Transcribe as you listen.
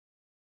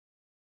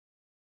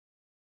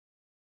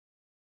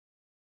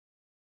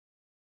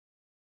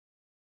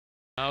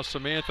Now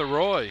Samantha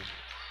Roy.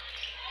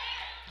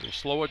 They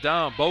slow it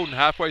down. Bowdoin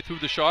halfway through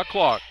the shot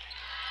clock.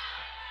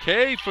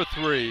 Kay for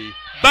three.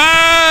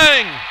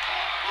 Bang!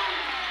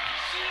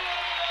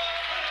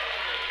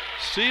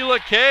 Sheila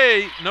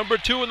Kay, number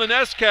 2 in the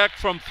NESCAC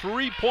from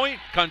three-point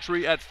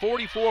country at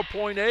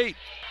 44.8.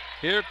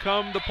 Here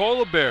come the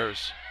Polar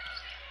Bears.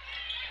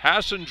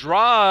 Hassan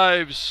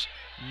drives.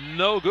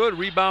 No good.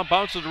 Rebound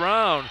bounces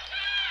around.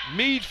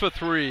 Mead for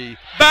three.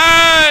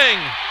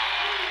 Bang!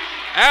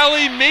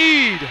 Allie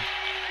Mead.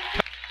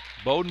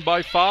 Bowdoin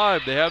by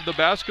 5. They have the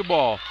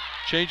basketball.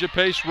 Change of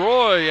pace,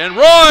 Roy. And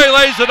Roy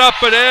lays it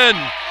up and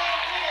in.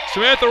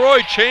 Samantha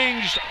Roy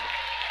changed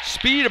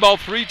speed about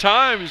 3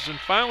 times and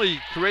finally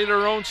created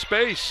her own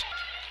space.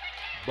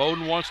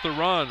 Bowdoin wants to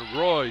run.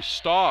 Roy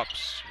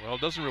stops. Well,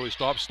 doesn't really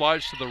stop.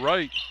 Slides to the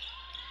right.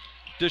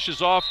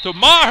 Dishes off to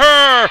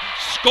Maher.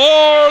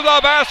 Score the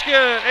basket.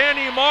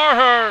 Annie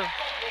Maher.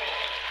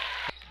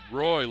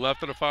 Roy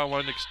left of the foul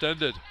line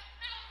extended.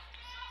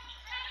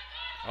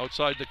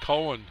 Outside to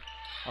Cohen.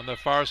 On the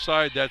far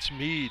side, that's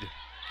Mead.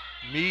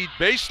 Mead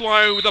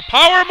baseline with a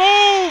power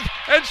move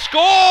and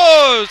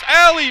scores!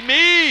 Allie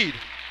Mead!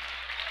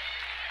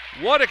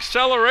 What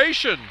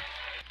acceleration!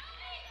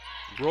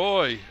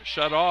 Roy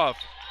shut off,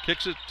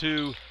 kicks it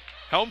to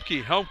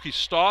Helmke. Helmke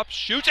stops,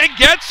 shoots, and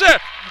gets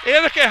it!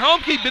 Annika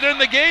Helmke been in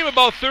the game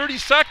about 30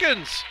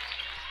 seconds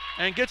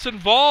and gets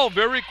involved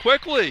very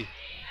quickly.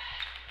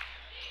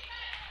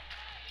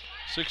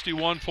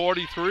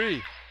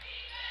 61-43.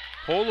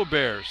 Polar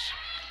Bears.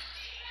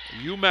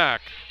 UMac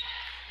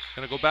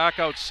gonna go back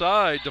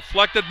outside,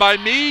 deflected by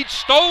Mead,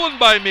 stolen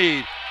by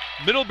Mead.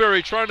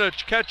 Middlebury trying to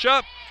catch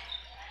up.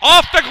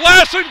 Off the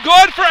glass and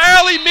good for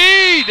Allie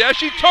Mead as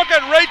she took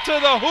it right to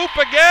the hoop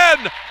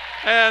again.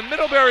 And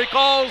Middlebury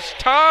calls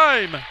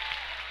time.